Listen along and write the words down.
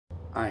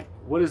Alright,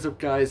 what is up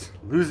guys?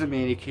 Lonesome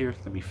here.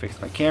 Let me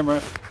fix my camera.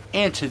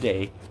 And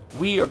today,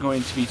 we are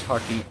going to be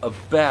talking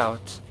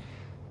about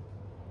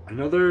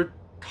another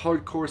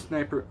hardcore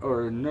sniper,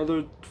 or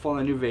another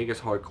Fallout New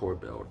Vegas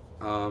hardcore build.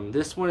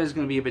 This one is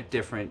going to be a bit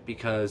different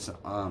because this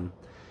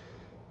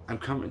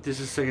is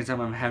the second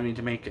time I'm having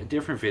to make a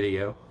different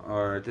video,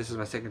 or this is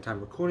my second time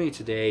recording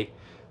today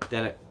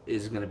that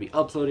is going to be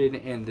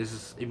uploaded, and this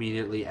is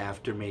immediately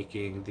after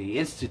making the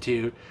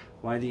Institute.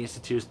 Why the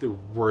Institute is the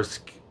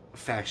worst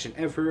faction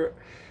ever,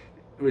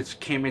 which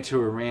came into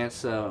a rant.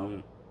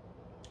 So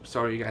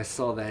sorry you guys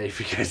saw that. If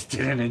you guys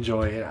didn't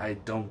enjoy it, I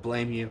don't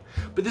blame you,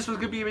 but this was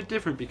gonna be a bit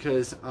different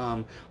because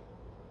I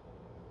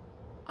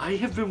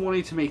have been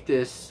wanting to make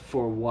this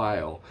for a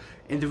while,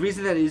 and the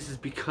reason that is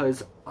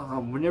because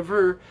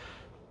whenever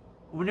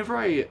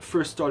I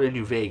first started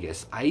New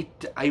Vegas, I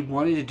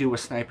wanted to do a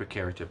sniper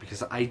character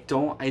because I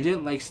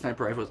didn't like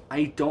sniper rifles.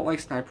 I don't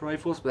like sniper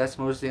rifles, but that's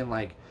mostly in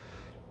like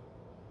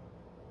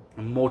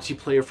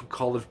multiplayer for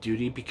Call of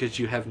Duty because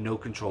you have no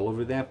control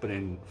over that. But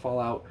in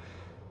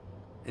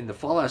the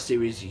Fallout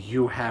series,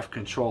 you have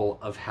control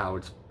of how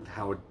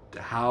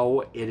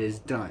it is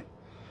done.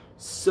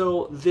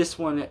 So this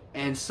one,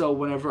 and so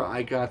whenever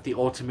I got the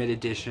Ultimate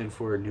Edition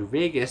for New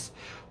Vegas,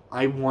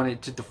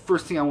 the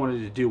first thing I wanted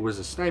to do was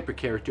a sniper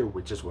character,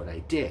 which is what I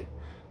did.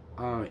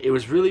 It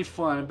was really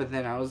fun, but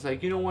then I was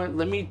like, you know what,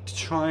 let me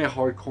try a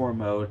hardcore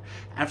mode.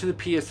 After the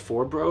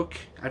PS4 broke,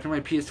 after my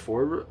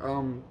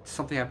PS4,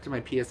 something happened to my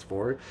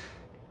PS4,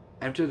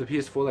 after the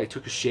PS4 like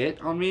took a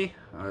shit on me,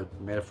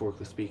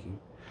 metaphorically speaking,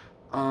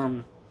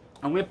 I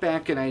went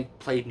back and I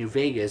played New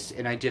Vegas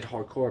and I did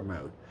hardcore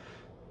mode.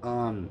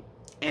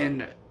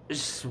 And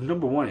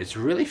number one, it's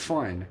really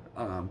fun.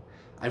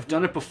 I've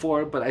done it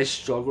before, but I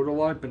struggled a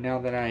lot, but now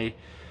that I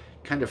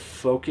kind of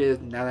focus,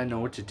 now that I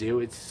know what to do,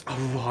 it's a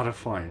lot of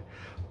fun.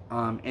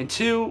 And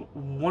two,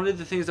 one of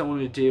the things I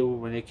wanted to do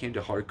when it came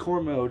to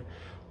hardcore mode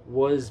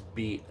was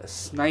be a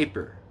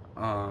sniper,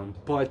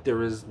 but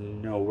there is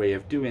no way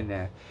of doing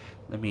that.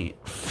 Let me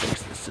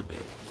fix this a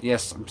bit.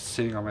 Yes, I'm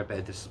sitting on my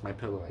bed. This is my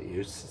pillow I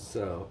use,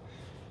 so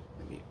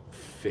let me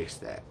fix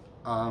that.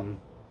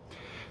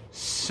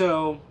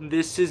 So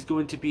this is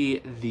going to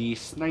be the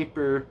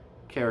sniper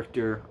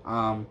character.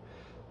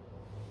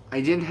 I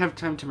didn't have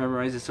time to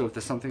memorize it, so if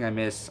there's something I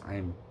miss,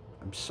 I'm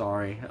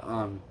sorry.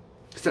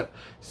 So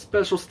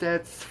special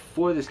stats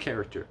for this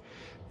character: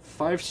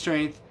 5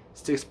 strength,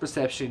 6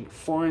 perception,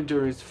 4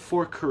 endurance,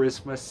 4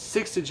 charisma,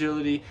 6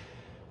 agility.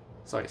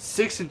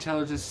 6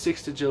 intelligence,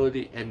 6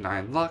 agility, and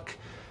 9 luck.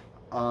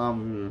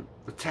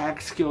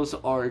 Attack skills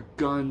are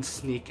gun,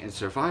 sneak, and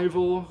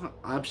survival.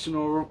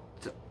 Optional.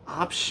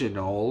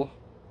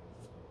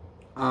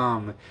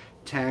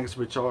 Tags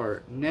which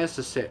are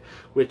necessary,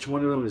 which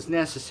one of them is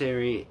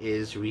necessary,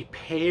 is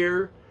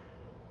repair,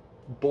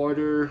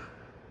 barter,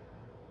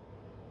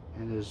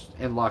 and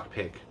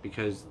lockpick,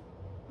 because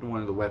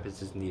one of the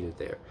weapons is needed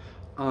there.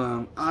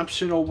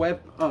 Optional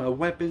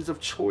weapons of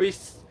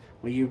choice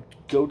when you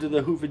go to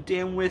the Hoover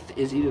Dam with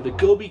is either the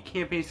Gobi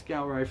campaign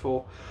scout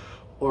rifle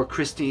or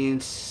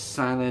Christine's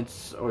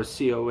silence or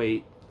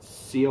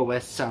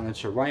COS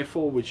silencer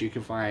rifle, which you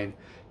can find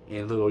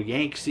in Little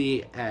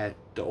Yangtze at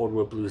the Old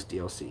World Blues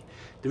DLC.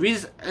 The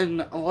reason,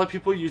 and a lot of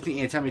people use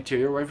the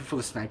Anti-Materiel Rifle for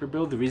the sniper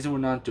build, the reason we're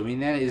not doing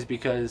that is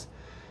because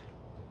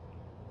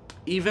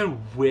even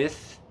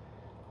with,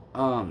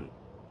 I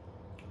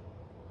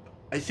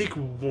think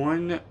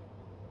one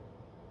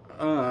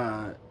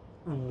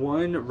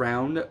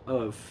round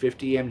of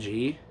 50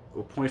 mg,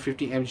 or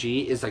 .50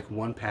 mg is like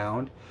 1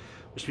 pound,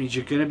 which means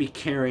you're going to be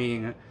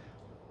carrying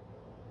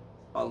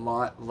a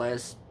lot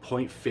less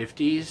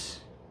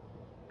 .50s.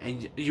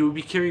 And you would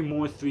be carrying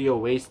more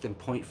 308s than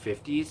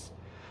 .50s,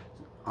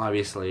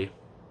 obviously.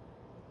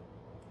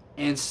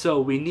 And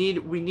so we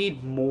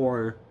need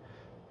more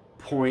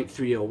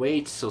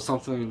 .308s, so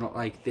something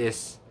like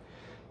this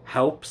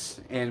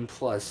helps. And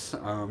plus,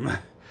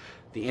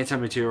 the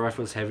Anti-Materiel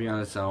Rifle is heavy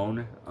on its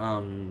own.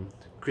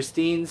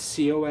 Christine's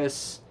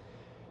COS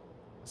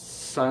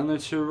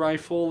silencer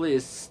rifle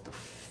is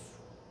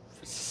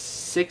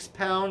 6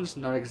 pounds,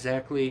 not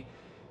exactly,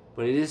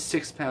 but it is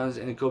 6 pounds,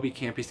 and a Gobi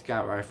Campy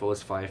Scout Rifle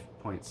is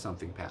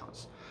 5-point-something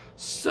pounds.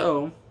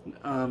 So,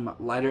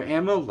 lighter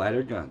ammo,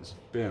 lighter guns.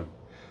 Boom.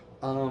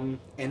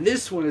 And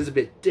this one is a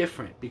bit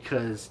different,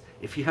 because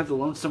if you have the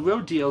Lonesome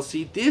Road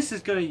DLC, this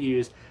is going to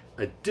use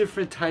a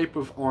different type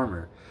of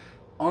armor.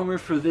 Armor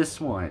for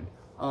this one.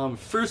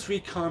 First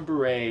Recon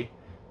Beret,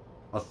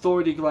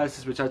 Authority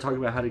Glasses, which I'll talk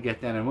about how to get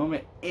that in a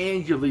moment,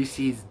 and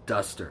Ulysses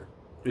Duster,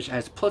 which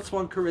adds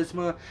 +1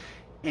 charisma,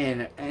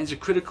 and adds a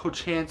critical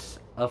chance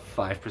of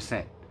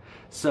 5%.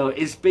 So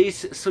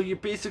you're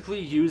basically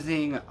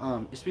using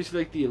it's basically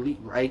like the Elite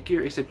Riot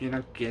Gear, except you're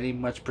not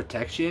getting much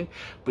protection,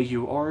 but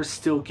you are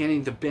still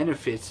getting the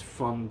benefits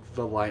from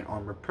the light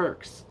armor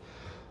perks.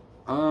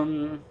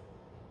 I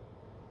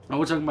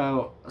was talking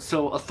about,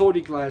 so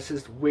Authority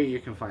Glasses, where you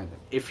can find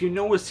them. If you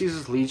know what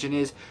Caesar's Legion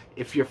is,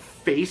 if you're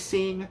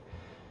facing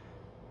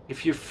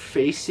the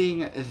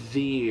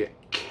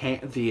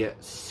the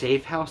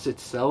safe house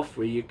itself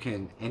where you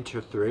can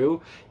enter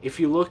through. If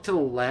you look to the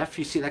left,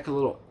 you see like a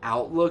little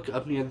outlook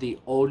up near the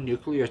old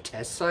nuclear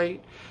test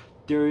site.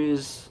 There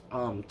is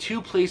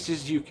 2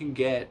 places you can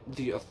get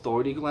the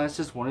authority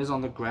glasses. One is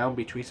on the ground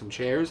between some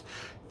chairs.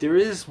 There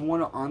is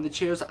one on the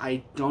chairs.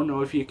 I don't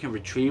know if you can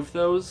retrieve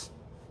those.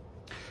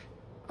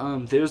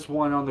 There's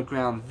one on the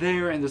ground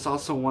there, and there's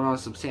also one on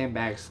some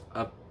sandbags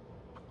up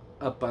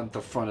on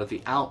the front of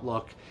the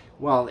outlook.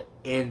 Well,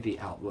 in the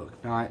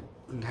outlook, not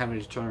having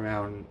to turn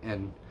around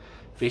and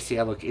face the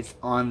outlook. It's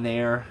on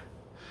there.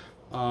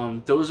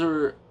 Those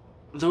are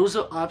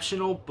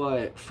optional,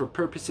 but for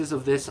purposes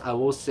of this, I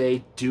will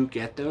say do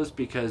get those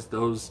because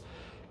those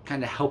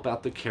kind of help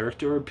out the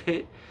character a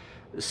bit.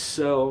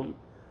 So,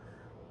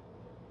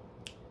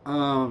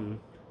 I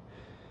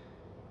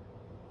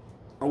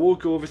will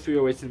go over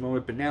 308s in a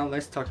moment, but now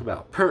let's talk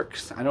about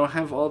perks. I don't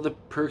have all the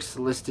perks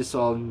listed,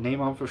 so I'll name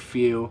off a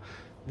few.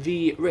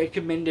 The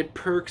recommended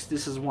perks,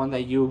 this is one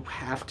that you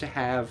have to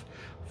have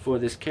for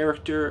this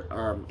character,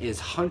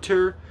 is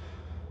Hunter,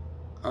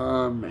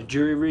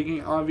 jury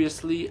rigging,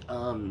 obviously,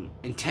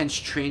 intense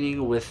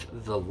training with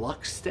the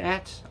luck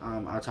stat.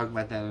 I'll talk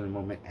about that in a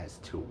moment as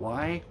to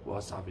why. Well,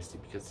 it's obviously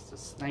because it's a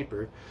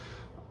sniper.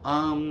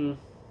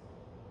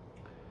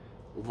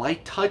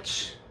 Light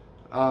touch,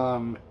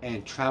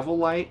 and travel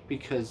light,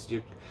 because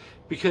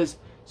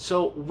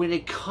so when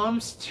it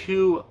comes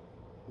to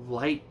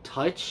light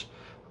touch,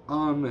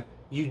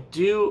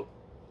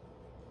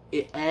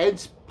 it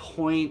adds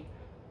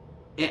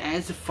a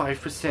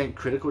 5%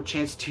 critical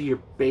chance to your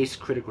base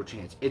critical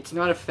chance. It's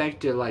not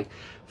affected like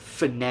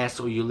Finesse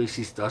or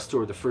Ulysses Duster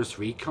or the first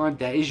recon.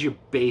 That is your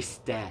base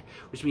stat,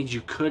 which means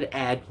you could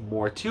add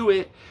more to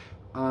it,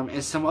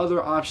 and some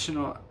other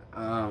optional.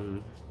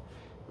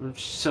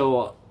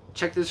 So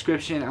check the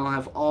description. I'll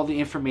have all the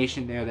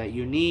information there that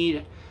you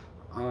need,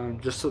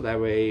 just so that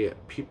way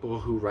people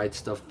who write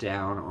stuff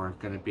down aren't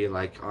gonna be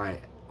like,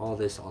 alright, all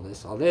this.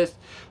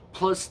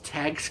 Plus,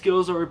 tag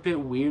skills are a bit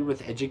weird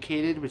with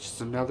Educated, which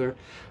is another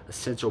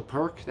essential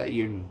perk that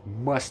you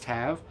must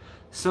have.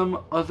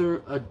 Some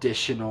other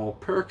additional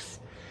perks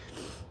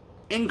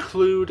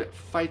include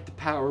Fight the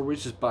Power,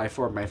 which is by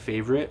far my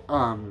favorite.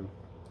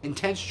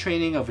 Intense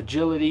training of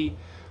agility.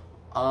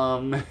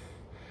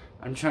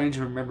 I'm trying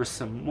to remember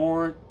some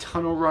more.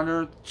 Tunnel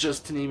Runner,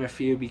 just to name a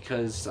few,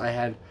 because I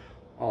had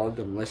all of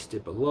them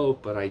listed below,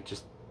 but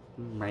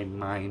my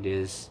mind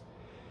is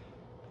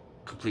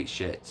complete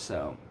shit,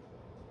 so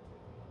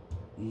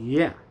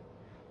yeah.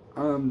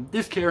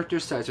 This character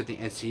starts with the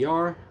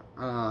NCR.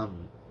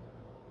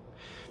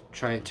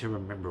 Trying to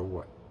remember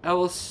what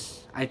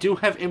else. I do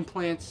have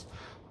implants,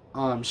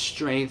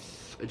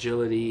 strength,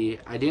 agility.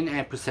 I didn't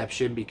add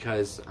perception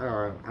because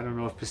I don't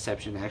know if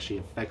perception actually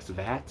affects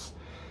VATs.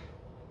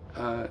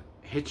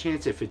 Hit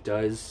chance, if it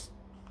does,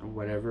 or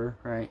whatever,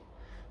 right?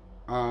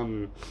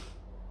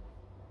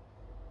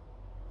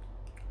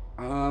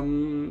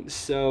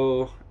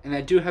 So, and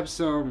I do have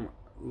some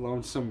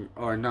Lonesome,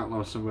 or not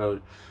Lonesome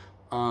Road.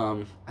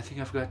 I think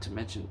I forgot to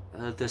mention,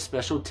 the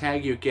special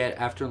tag you get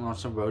after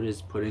Lonesome Road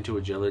is put into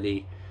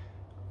agility,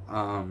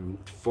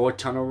 for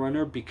Tunnel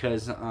Runner,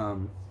 because,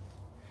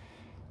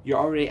 you're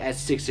already at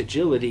 6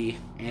 agility,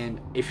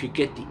 and if you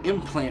get the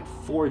implant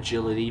for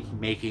agility,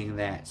 making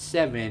that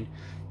 7,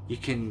 you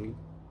can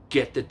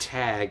get the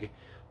tag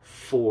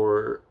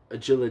for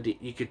agility.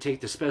 You could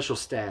take the special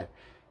stat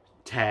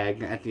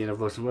tag at the end of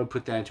Lonesome Road,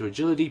 put that into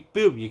agility,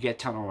 boom, you get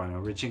Tunnel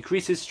Runner, which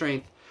increases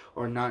strength,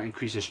 or not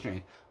increases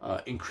strength,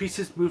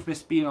 increases movement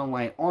speed on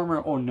light armor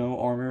or no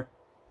armor,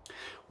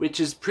 which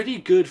is pretty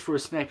good for a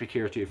sniper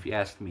character if you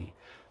ask me.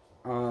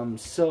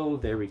 So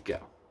there we go.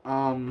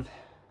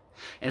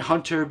 And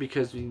Hunter,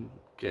 because we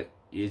get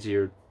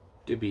easier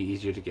to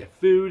get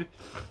food,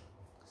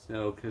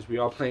 so because we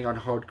are playing on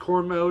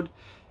hardcore mode.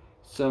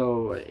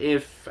 So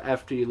if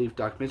after you leave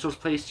Doc Mitchell's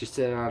place you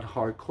set it on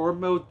hardcore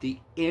mode, the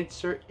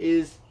answer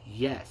is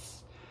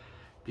yes,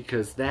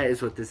 because that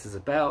is what this is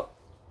about.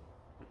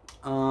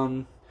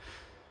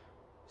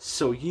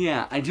 So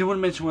yeah, I do want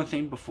to mention one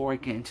thing before I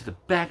get into the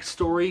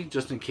backstory,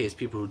 just in case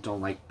people who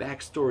don't like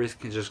backstories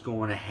can just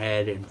go on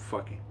ahead and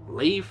fucking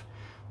leave.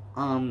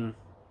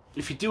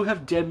 If you do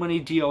have Dead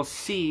Money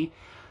DLC,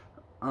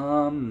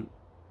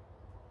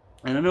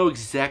 I don't know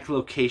exact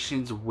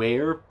locations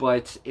where,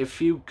 but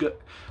if you go,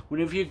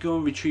 whenever you go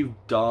and retrieve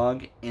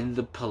Dog in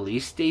the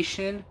police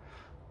station,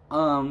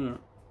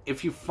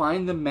 if you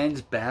find the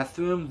men's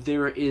bathroom,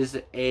 there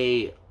is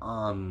a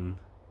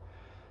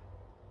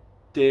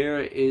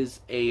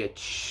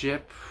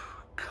chip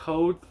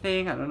code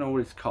thing, I don't know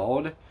what it's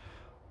called,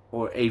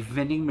 or a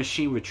vending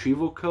machine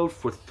retrieval code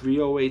for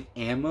 308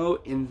 ammo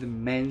in the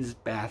men's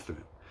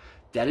bathroom.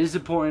 That is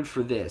important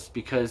for this,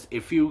 because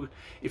if you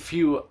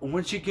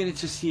once you get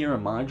into Sierra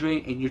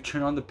Madre and you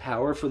turn on the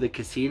power for the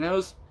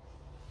casinos,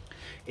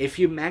 if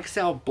you max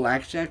out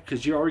blackjack,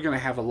 because you're already gonna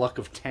have a luck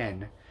of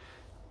 10,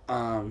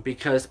 and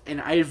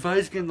I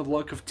advise getting the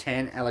luck of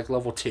 10 at like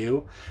level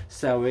 2,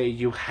 so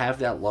you have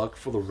that luck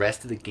for the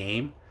rest of the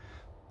game.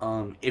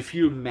 If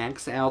you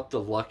max out the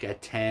luck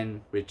at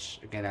 10, which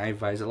again I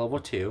advise at level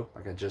 2,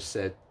 like I just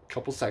said a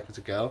couple seconds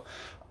ago,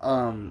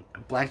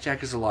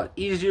 blackjack is a lot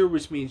easier,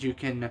 which means you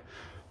can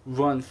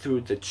run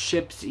through the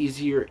chips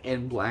easier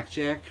in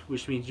blackjack,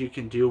 which means you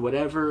can do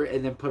whatever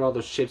and then put all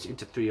those chips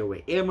into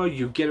 308 ammo.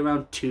 You get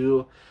around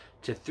 2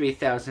 to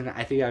 3,000.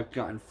 I think I've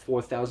gotten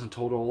 4,000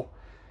 total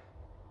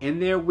in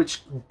there,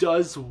 which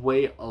does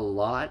weigh a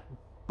lot,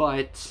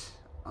 but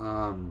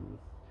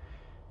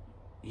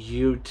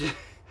you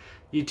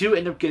do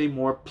end up getting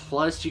more.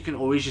 Plus, you can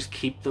always just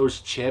keep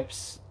those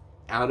chips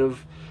out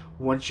of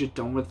once you're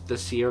done with the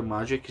Sierra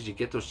Madre, because you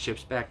get those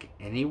chips back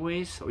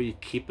anyways, or you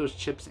keep those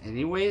chips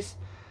anyways.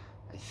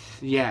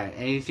 Yeah,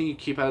 anything you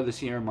keep out of the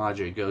Sierra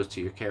Madre goes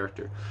to your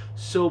character.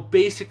 So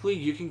basically,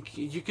 you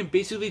can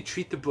basically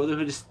treat the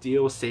Brotherhood of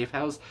Steel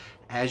Safehouse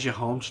as your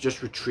home to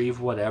just retrieve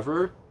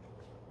whatever.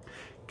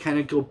 Kind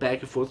of go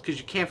back and forth because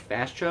you can't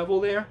fast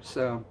travel there.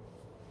 So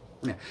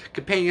yeah,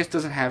 Companions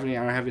doesn't have any.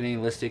 I don't have any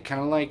listed.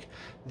 Kind of like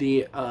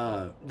the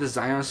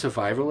Zion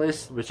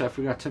Survivalist, which I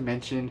forgot to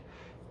mention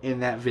in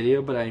that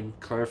video, but I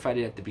clarified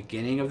it at the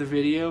beginning of the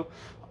video.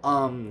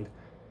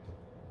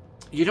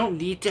 You don't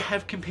need to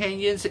have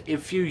companions.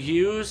 If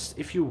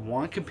you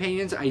want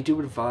companions, I do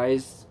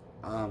advise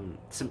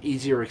some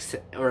easier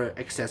or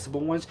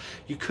accessible ones.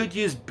 You could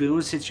use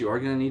Boone since you are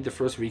going to need the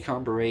first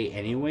recon beret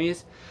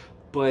anyways.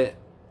 But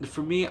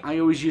for me, I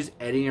always use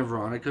Eddie and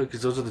Veronica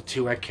because those are the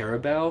two I care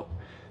about.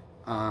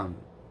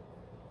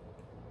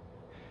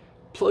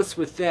 Plus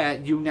with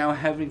that, you now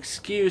have an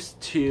excuse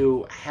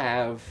to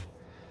have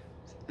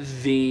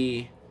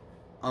the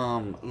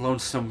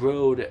Lonesome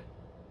Road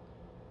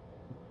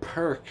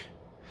perk,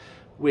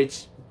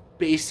 which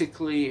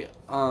basically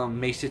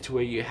makes it to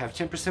where you have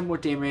 10% more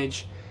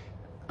damage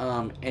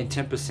and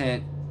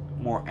 10%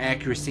 more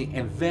accuracy,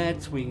 and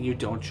that's when you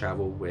don't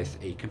travel with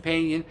a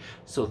companion.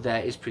 So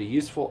that is pretty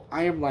useful.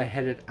 I am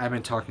lightheaded. I've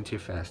been talking too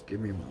fast.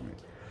 Give me a moment.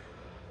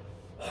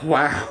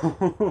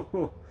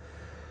 Wow.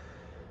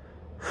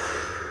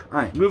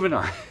 Alright, moving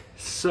on.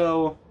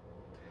 So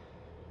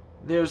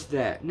there's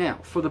that. Now,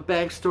 for the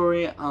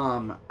backstory,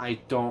 I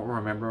don't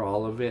remember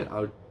all of it.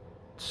 I'll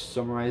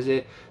summarize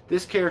it.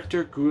 This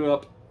character grew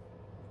up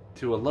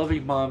to a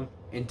loving mom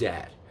and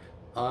dad.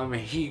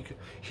 He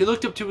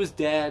looked up to his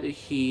dad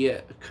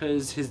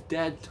because his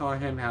dad taught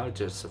him how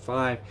to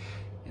survive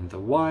in the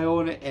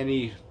wild, and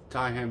he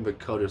taught him the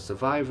code of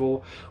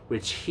survival,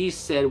 which he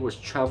said was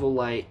travel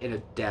light and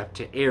adapt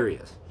to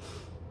areas,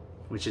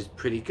 which is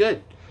pretty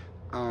good.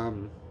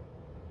 So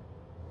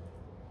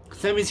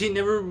that means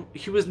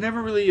he was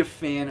never really a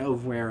fan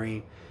of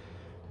wearing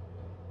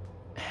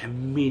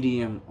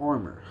medium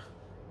armor.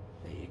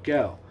 There you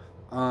go.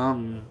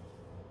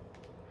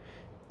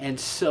 And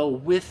so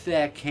with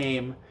that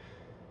came,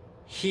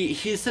 he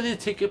decided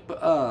to take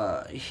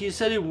up, he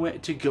decided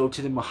went to go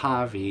to the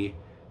Mojave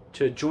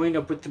to join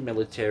up with the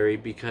military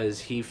because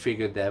he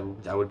figured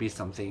that would be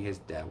something his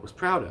dad was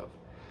proud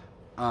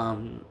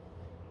of.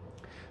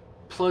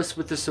 Plus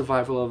with the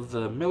survival of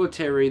the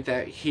military,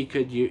 that he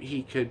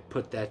could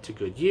put that to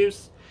good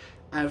use.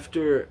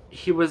 After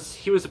he was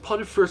a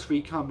part of First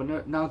Recon,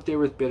 but not there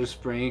with Bitter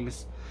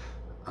Springs.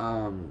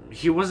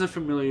 He wasn't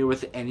familiar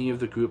with any of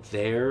the group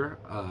there,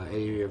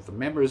 any of the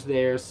members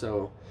there,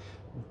 so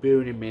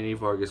Boone and Manny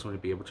Vargas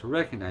wouldn't be able to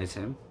recognize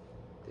him.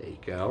 There you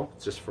go.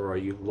 It's just for all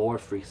you lore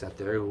freaks out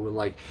there who were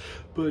like,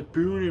 but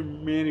Boone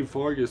and Manny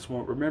Vargas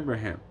won't remember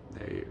him.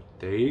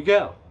 There you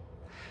go.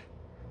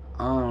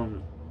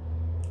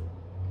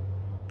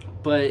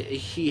 But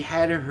he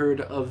had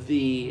heard of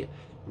the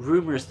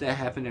rumors that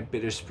happened at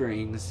Bitter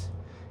Springs,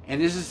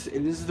 and this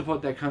is the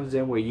part that comes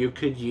in where you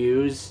could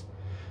use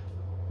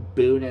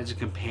Boone as a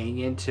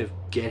companion to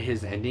get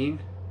his ending.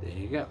 There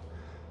you go.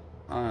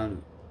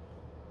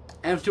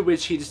 After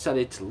which he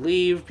decided to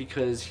leave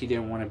because he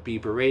didn't want to be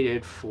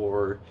berated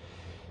for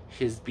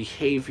his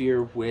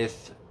behavior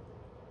with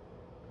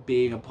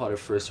being a part of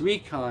First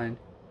Recon.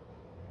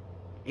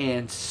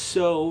 And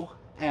so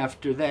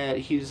after that,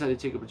 he decided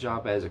to take up a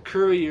job as a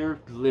courier,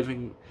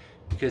 living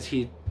because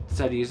he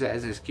decided to use that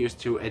as an excuse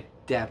to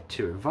adapt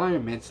to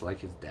environments,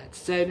 like his dad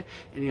said,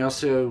 and he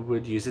also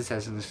would use this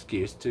as an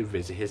excuse to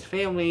visit his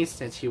family,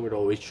 since he would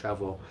always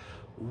travel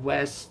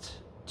west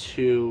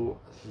to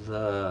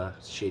the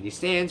Shady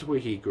Sands where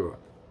he grew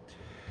up.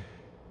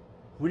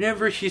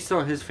 Whenever he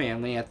saw his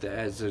family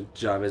as a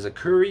job as a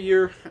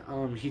courier,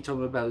 he told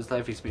them about his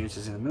life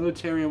experiences in the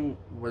military and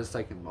what it's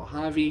like in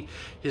Mojave.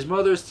 His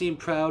mother seemed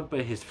proud,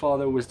 but his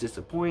father was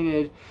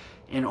disappointed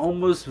and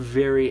almost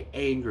very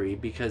angry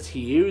because he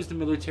used the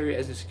military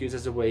as an excuse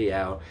as a way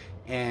out,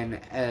 and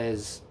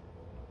his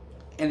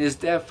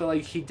dad felt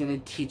like he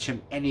didn't teach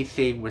him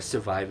anything with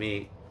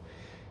surviving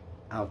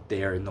out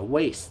there in the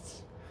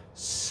wastes.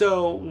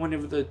 So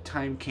whenever the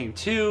time came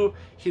to,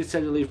 he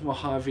decided to leave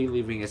Mojave,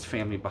 leaving his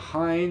family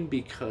behind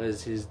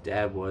because his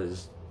dad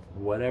was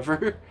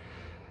whatever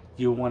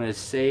you want to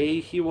say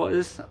he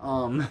was.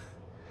 And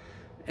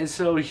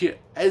so he,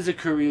 as a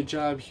career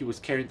job, he was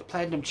carrying the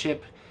platinum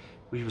chip.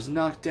 He was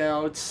knocked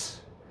out,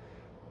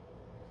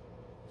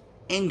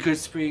 in Good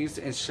Springs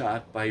and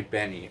shot by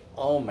Benny.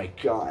 Oh my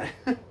god.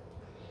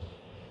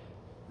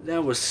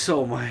 That was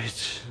so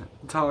much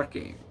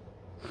talking.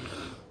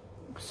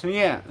 So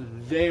yeah,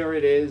 there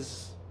it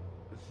is.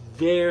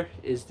 There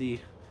is the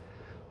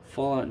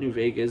Fallout New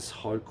Vegas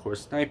Hardcore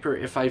Sniper.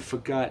 If I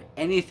forgot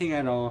anything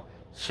at all,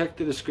 check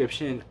the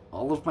description.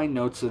 All of my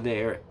notes are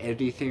there.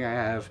 Everything I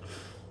have.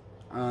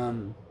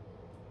 So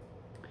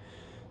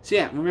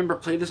yeah, remember,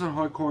 play this on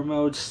hardcore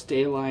mode.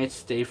 Stay light,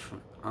 stay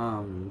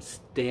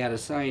out of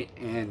sight,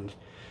 and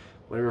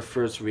whatever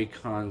first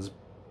recon's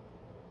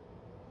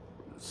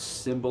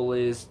symbol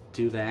is,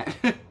 do that.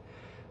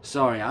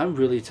 Sorry, I'm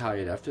really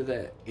tired after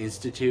that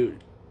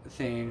Institute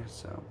thing.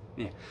 So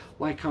yeah,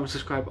 like, comment,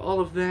 subscribe, all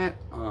of that.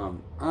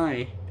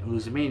 I am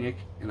Losomaniac,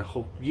 and I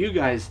hope you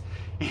guys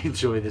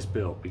enjoy this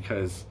build,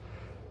 because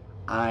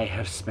I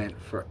have spent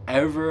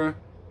forever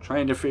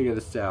trying to figure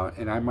this out,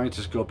 and I might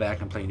just go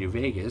back and play New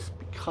Vegas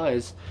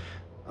because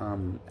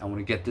I want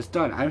to get this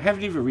done. I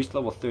haven't even reached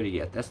level 30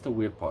 yet. That's the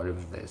weird part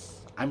of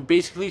this. I'm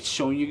basically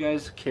showing you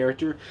guys a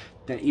character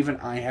that even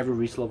I haven't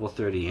reached level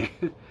 30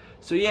 in.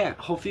 So yeah,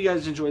 hopefully you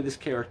guys enjoy this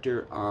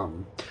character.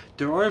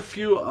 There are a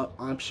few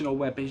optional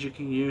weapons you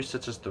can use,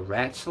 such as the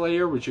Rat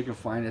Slayer, which you can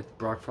find at the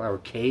Brockflower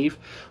Cave.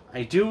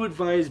 I do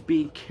advise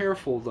being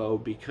careful though,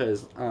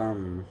 because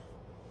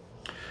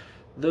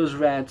those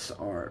rats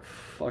are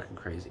fucking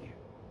crazy.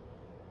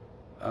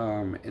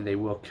 And they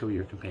will kill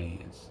your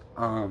companions.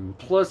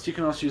 Plus, you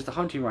can also use the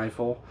hunting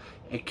rifle.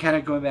 And kind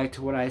of going back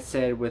to what I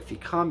said with the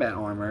combat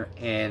armor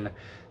and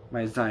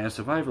my Zion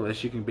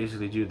Survivalist, you can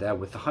basically do that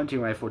with the hunting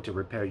rifle to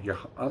repair your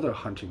other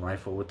hunting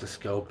rifle with the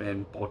scope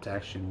and bolt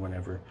action,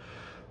 whatever.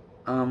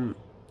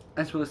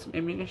 As well as some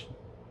ammunition.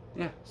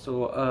 Yeah,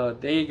 so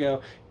there you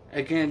go.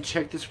 Again,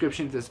 check the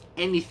description if there's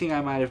anything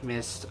I might have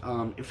missed.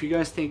 If you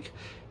guys can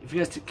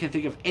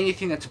think of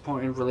anything that's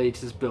important related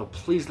to this build,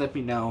 please let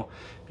me know,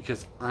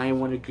 because I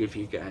want to give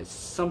you guys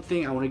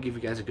something. I want to give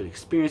you guys a good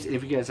experience. And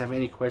if you guys have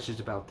any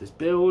questions about this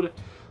build,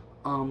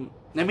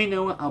 let me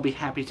know. I'll be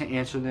happy to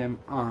answer them.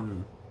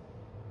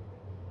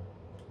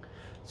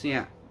 So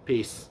yeah,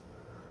 peace.